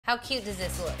How cute does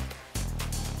this look?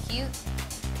 Cute?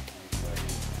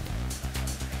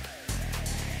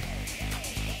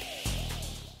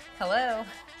 Hello.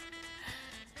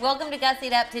 Welcome to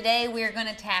Gussied Up. Today we're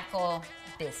gonna tackle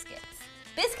biscuits.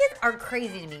 Biscuits are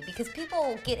crazy to me because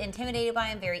people get intimidated by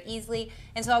them very easily.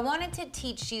 And so I wanted to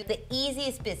teach you the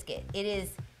easiest biscuit.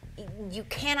 You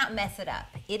cannot mess it up.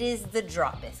 It is the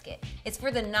drop biscuit. It's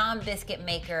for the non-biscuit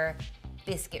maker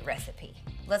biscuit recipe.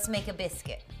 Let's make a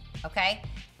biscuit, okay?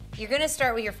 You're gonna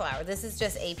start with your flour. This is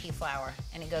just AP flour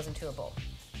and it goes into a bowl.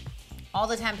 All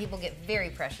the time people get very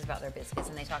precious about their biscuits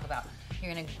and they talk about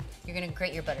you're gonna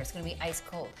grate your butter. It's gonna be ice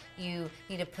cold. You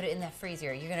need to put it in the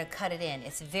freezer. You're gonna cut it in.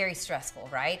 It's very stressful,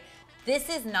 right? This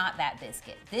is not that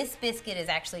biscuit. This biscuit is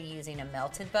actually using a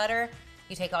melted butter.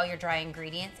 You take all your dry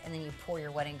ingredients and then you pour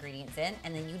your wet ingredients in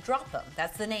and then you drop them.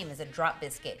 That's the name, is a drop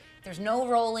biscuit. There's no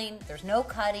rolling, there's no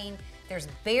cutting, there's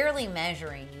barely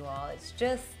measuring, you all. It's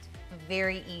just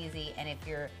very easy, and if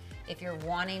you're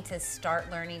wanting to start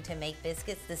learning to make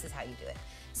biscuits, this is how you do it.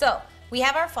 So we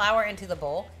have our flour into the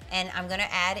bowl, and I'm gonna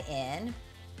add in a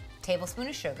tablespoon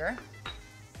of sugar,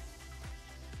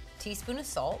 teaspoon of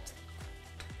salt,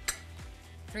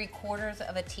 3/4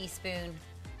 of a teaspoon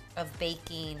of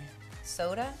baking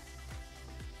soda,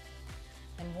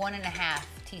 and 1.5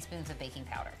 teaspoons of baking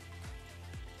powder.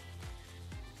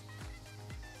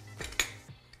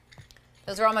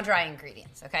 Those are all my dry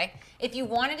ingredients, okay? If you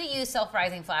wanted to use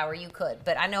self-rising flour, you could,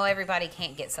 but I know everybody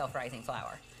can't get self-rising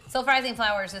flour. Self-rising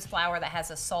flour is this flour that has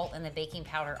the salt and the baking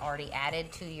powder already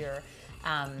added to your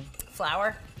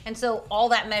flour. And so all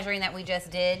that measuring that we just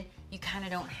did, you kind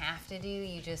of don't have to do.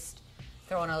 You just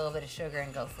throw in a little bit of sugar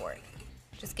and go for it.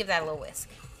 Just give that a little whisk.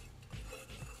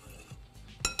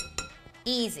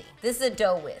 Easy. This is a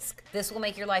dough whisk. This will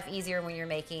make your life easier when you're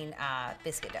making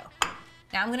biscuit dough.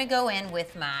 Now I'm gonna go in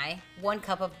with my 1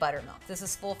 cup of buttermilk. This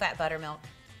is full-fat buttermilk.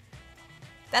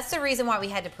 That's the reason why we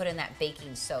had to put in that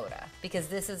baking soda, because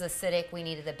this is acidic. We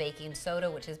needed the baking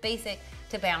soda, which is basic,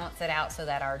 to balance it out so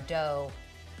that our dough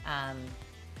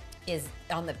is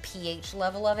on the pH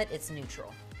level of it, it's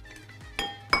neutral.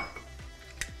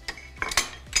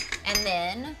 And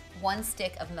then 1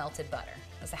 stick of melted butter.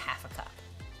 That's a 1/2 cup.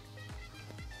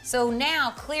 So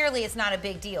now, clearly it's not a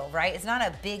big deal, right? It's not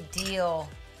a big deal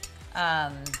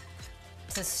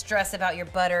to stress about your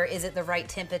butter. Is it the right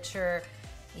temperature?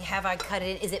 Have I cut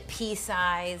it in? Is it pea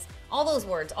size? All those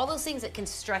words, all those things that can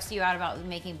stress you out about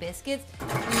making biscuits.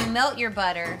 When you melt your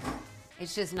butter,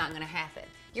 it's just not gonna happen.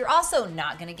 You're also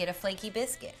not gonna get a flaky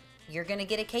biscuit. You're gonna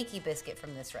get a cakey biscuit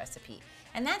from this recipe.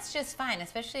 And that's just fine,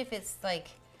 especially if it's like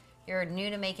you're new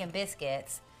to making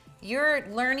biscuits. You're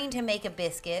learning to make a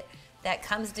biscuit that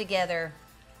comes together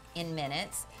in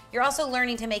minutes. You're also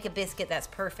learning to make a biscuit that's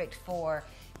perfect for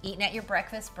eating at your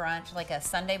breakfast brunch, like a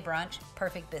Sunday brunch,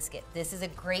 perfect biscuit. This is a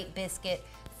great biscuit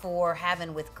for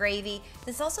having with gravy.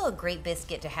 This is also a great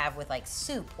biscuit to have with like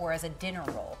soup or as a dinner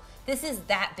roll. This is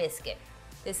that biscuit.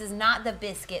 This is not the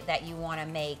biscuit that you wanna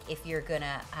make if you're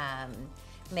gonna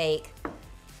make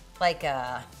like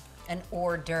an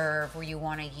hors d'oeuvre where you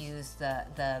wanna use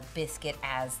the biscuit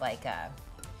as like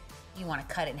you want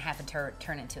to cut it in half and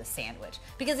turn it into a sandwich.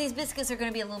 Because these biscuits are going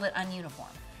to be a little bit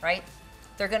ununiform, right?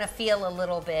 They're going to feel a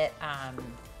little bit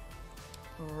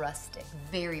rustic,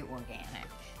 very organic,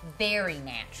 very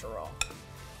natural.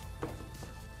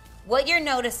 What you're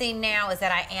noticing now is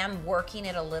that I am working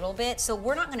it a little bit, so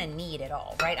we're not going to knead at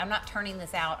all, right? I'm not turning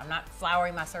this out. I'm not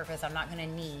flouring my surface. I'm not going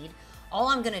to knead. All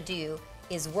I'm going to do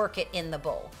is work it in the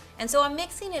bowl. And so I'm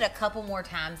mixing it a couple more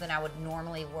times than I would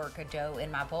normally work a dough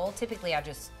in my bowl. Typically, I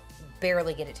just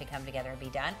barely get it to come together and be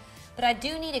done. But I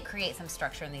do need to create some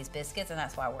structure in these biscuits, and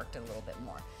that's why I worked it a little bit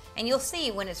more. And you'll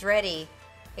see when it's ready,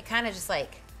 it kind of just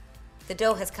like, the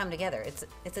dough has come together.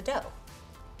 It's a dough.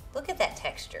 Look at that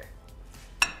texture.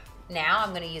 Now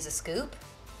I'm gonna use a scoop.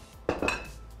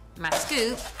 My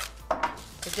scoop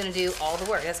is gonna do all the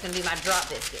work. That's gonna be my drop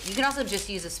biscuit. You can also just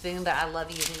use a spoon, but I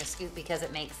love using a scoop because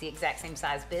it makes the exact same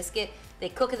size biscuit. They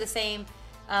cook at the same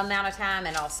amount of time,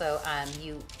 and also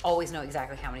you always know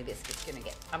exactly how many biscuits you're gonna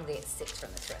get. I'm gonna get 6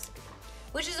 from this recipe,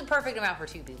 which is a perfect amount for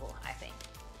 2 people, I think.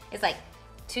 It's like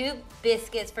 2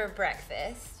 biscuits for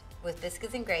breakfast with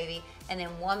biscuits and gravy, and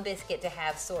then 1 biscuit to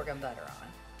have sorghum butter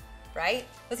on, right?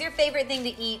 What's your favorite thing to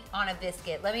eat on a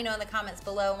biscuit? Let me know in the comments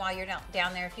below while you're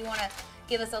down there. If you wanna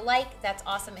give us a like, that's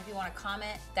awesome. If you wanna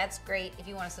comment, that's great. If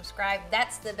you wanna subscribe,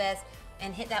 that's the best.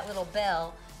 And hit that little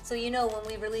bell so you know when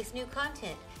we release new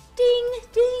content. Ding,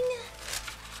 ding.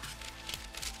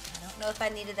 I don't know if I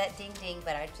needed that ding ding,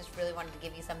 but I just really wanted to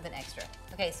give you something extra.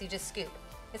 Okay, so you just scoop.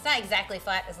 It's not exactly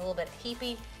flat, it's a little bit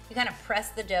heapy. You kind of press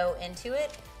the dough into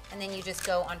it, and then you just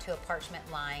go onto a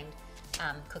parchment lined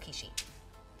cookie sheet.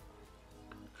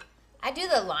 I do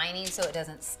the lining so it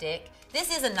doesn't stick.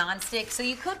 This is a non-stick, so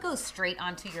you could go straight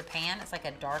onto your pan. It's like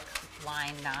a dark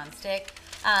line non-stick.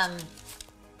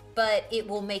 But it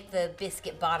will make the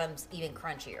biscuit bottoms even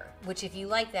crunchier, which if you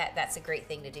like that, that's a great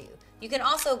thing to do. You can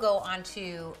also go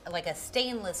onto like a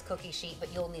stainless cookie sheet,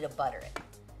 but you'll need to butter it.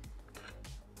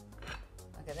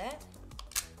 Look at that.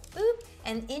 Boop.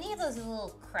 And any of those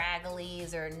little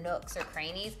cragglies or nooks or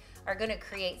crannies are gonna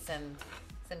create some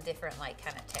different like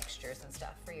kind of textures and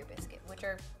stuff for your biscuit, which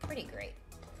are pretty great.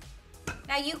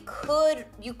 Now you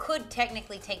could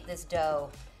technically take this dough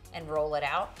and roll it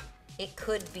out. It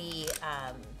could be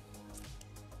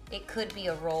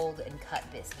a rolled and cut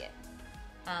biscuit,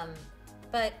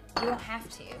 but you don't have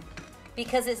to,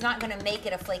 because it's not going to make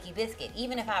it a flaky biscuit.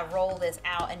 Even if I roll this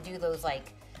out and do those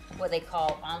like what they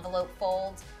call envelope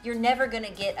folds, you're never going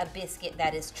to get a biscuit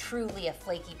that is truly a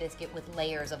flaky biscuit with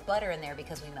layers of butter in there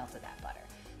because we melted that butter.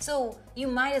 So you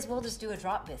might as well just do a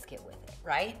drop biscuit with it,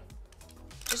 right?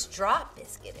 Just drop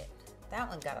biscuit it. That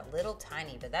one got a little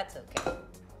tiny, but that's okay.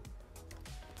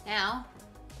 Now,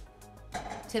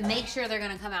 to make sure they're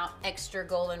gonna come out extra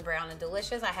golden brown and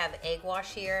delicious, I have egg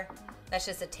wash here. That's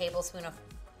just a tablespoon of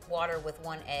water with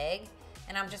 1 egg.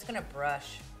 And I'm just gonna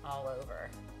brush all over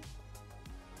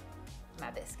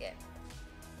my biscuit.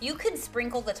 You can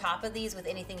sprinkle the top of these with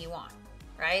anything you want,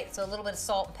 right? So a little bit of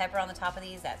salt and pepper on the top of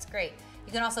these, that's great.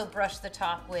 You can also brush the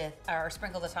top with, or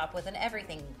sprinkle the top with an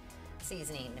everything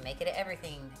seasoning to make it an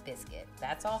everything biscuit.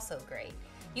 That's also great.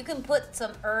 You can put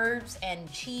some herbs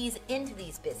and cheese into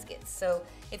these biscuits. So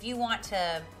if you want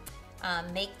to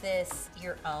make this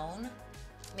your own,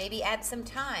 maybe add some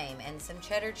thyme and some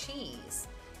cheddar cheese.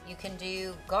 You can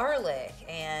do garlic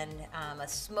and a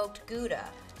smoked Gouda.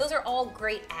 Those are all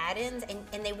great add-ins,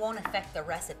 and they won't affect the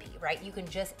recipe, right? You can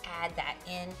just add that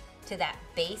in to that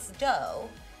base dough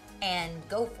and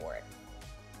go for it.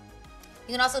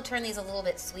 You can also turn these a little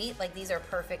bit sweet, like these are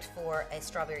perfect for a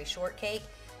strawberry shortcake.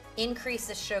 Increase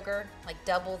the sugar, like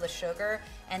double the sugar,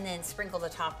 and then sprinkle the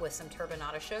top with some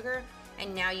turbinado sugar.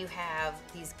 And now you have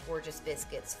these gorgeous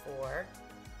biscuits for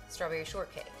strawberry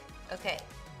shortcake. Okay,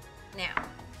 now,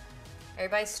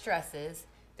 everybody stresses,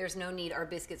 there's no need, our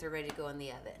biscuits are ready to go in the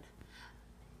oven.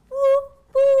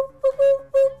 Boop, boop, boop,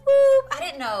 boop, boop, boop. I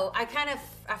didn't know, I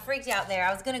freaked out there.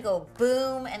 I was gonna go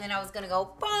boom, and then I was gonna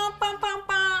go bum, bum, bum,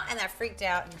 bum, and I freaked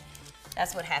out, and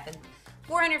that's what happened.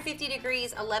 450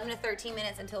 degrees, 11 to 13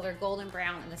 minutes until they're golden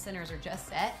brown and the centers are just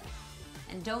set.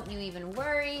 And don't you even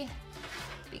worry,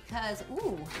 because,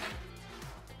 ooh,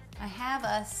 I have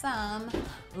us some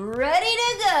ready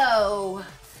to go.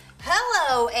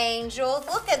 Hello, angels.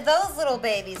 Look at those little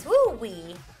babies.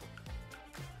 Woo-wee.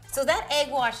 So that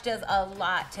egg wash does a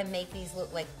lot to make these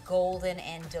look like golden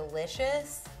and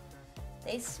delicious.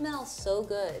 They smell so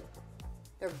good.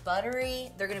 They're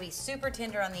buttery. They're gonna be super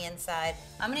tender on the inside.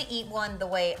 I'm gonna eat one the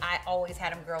way I always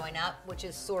had them growing up, which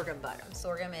is sorghum butter.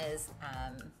 Sorghum is,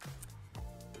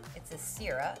 it's a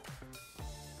syrup.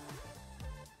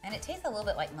 And it tastes a little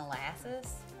bit like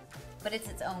molasses, but it's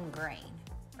its own grain,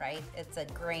 right? It's a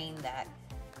grain that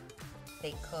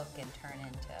they cook and turn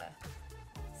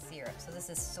into syrup. So this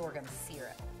is sorghum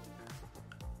syrup.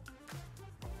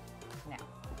 Now,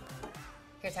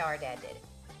 here's how our dad did it.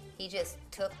 He just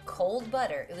took cold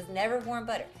butter. It was never warm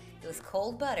butter. It was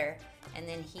cold butter, and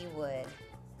then he would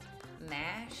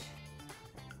mash,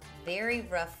 very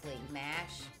roughly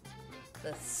mash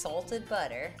the salted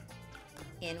butter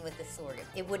in with the sorghum.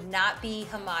 It would not be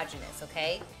homogeneous,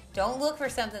 okay? Don't look for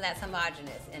something that's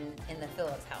homogeneous in the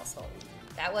Phillips household.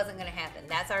 That wasn't gonna happen.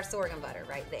 That's our sorghum butter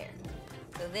right there.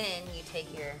 So then you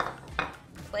take your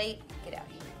plate, get out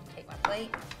here. Take my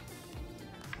plate,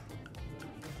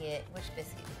 get, which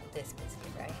biscuit? This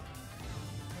biscuit, right?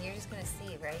 And you're just gonna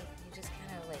see, right? You just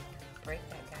kind of like break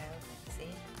that guy open,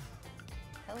 see?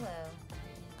 Hello.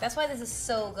 That's why this is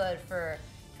so good for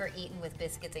eating with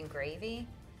biscuits and gravy.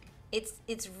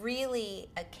 It's really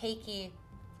a cakey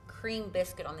cream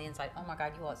biscuit on the inside. Oh my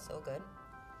God, you all, it's so good.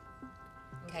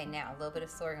 Okay, now a little bit of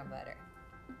sorghum butter.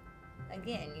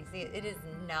 Again, you see, it is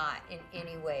not in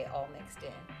any way all mixed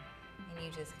in. And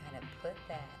you just kind of put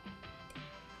that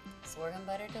sorghum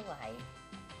butter delight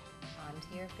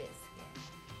onto your biscuit.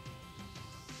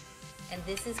 And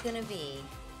this is gonna be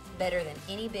better than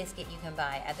any biscuit you can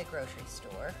buy at the grocery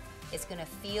store. It's gonna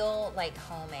feel like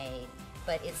homemade,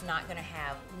 but it's not gonna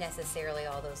have necessarily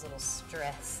all those little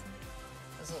stress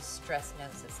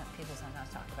notes that some people sometimes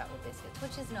talk about with biscuits,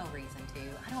 which is no reason to.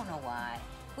 I don't know why.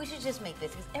 We should just make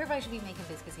biscuits. Everybody should be making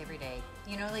biscuits every day.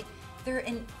 You know, like they're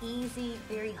an easy,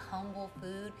 very humble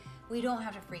food. We don't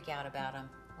have to freak out about them,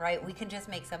 right? We can just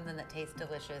make something that tastes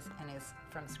delicious and is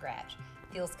from scratch.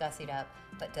 Feels gussied up,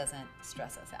 but doesn't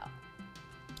stress us out.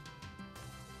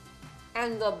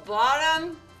 And the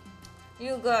bottom,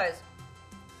 you guys,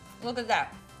 look at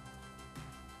that.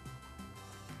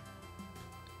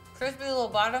 Crispy little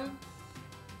bottom.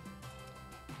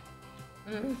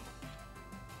 Tender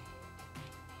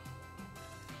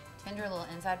little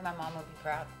inside. My mom would be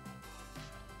proud.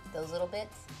 Those little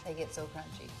bits, they get so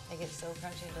crunchy. They get so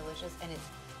crunchy and delicious, and it's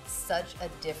such a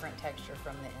different texture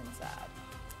from the inside.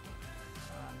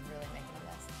 I'm really making a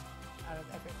mess out of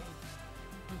everything.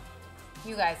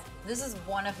 You guys, this is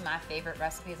one of my favorite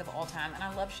recipes of all time, and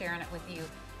I love sharing it with you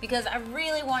because I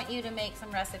really want you to make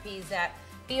some recipes that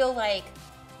feel like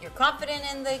you're confident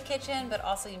in the kitchen, but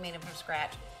also you made them from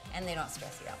scratch and they don't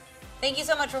stress you out. Thank you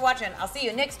so much for watching. I'll see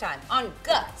you next time on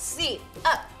Gussied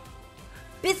Up.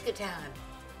 Biscuit time.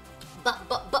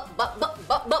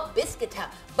 Biscuit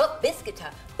time. Biscuit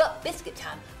time. Biscuit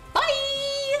time.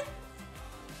 Bye.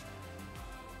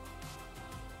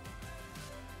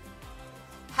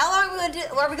 How long are we gonna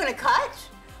do? Are we gonna cut?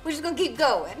 We're just gonna keep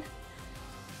going.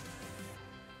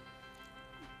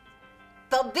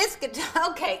 The biscuit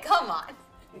time. Okay, come on.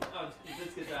 Oh,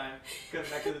 biscuit time. Cut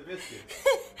back to the biscuits.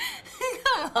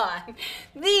 Come on.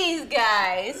 These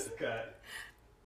guys. Cut.